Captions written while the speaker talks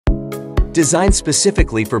Designed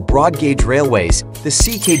specifically for broad-gauge railways, the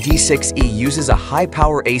CKD6E uses a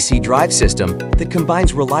high-power AC drive system that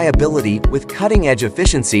combines reliability with cutting-edge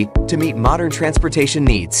efficiency to meet modern transportation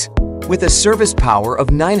needs. With a service power of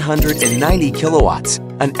 990 kilowatts,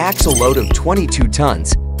 an axle load of 22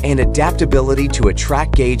 tons, and adaptability to a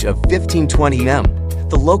track gauge of 1520 m,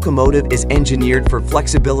 the Locomotive is engineered for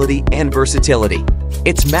flexibility and versatility.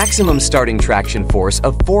 Its maximum starting traction force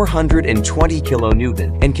of 420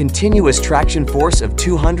 kN and continuous traction force of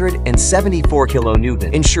 274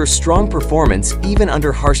 kN ensure strong performance even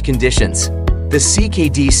under harsh conditions. The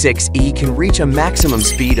CKD6E can reach a maximum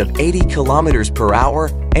speed of 80 km per hour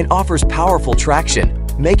and offers powerful traction,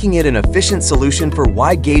 making it an efficient solution for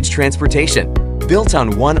wide-gauge transportation. Built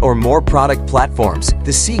on one or more product platforms,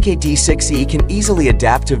 the CKD6E can easily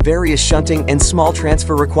adapt to various shunting and small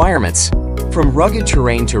transfer requirements. From rugged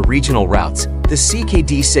terrain to regional routes, the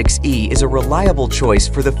CKD6E is a reliable choice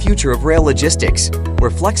for the future of rail logistics,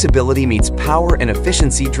 where flexibility meets power and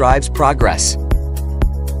efficiency drives progress.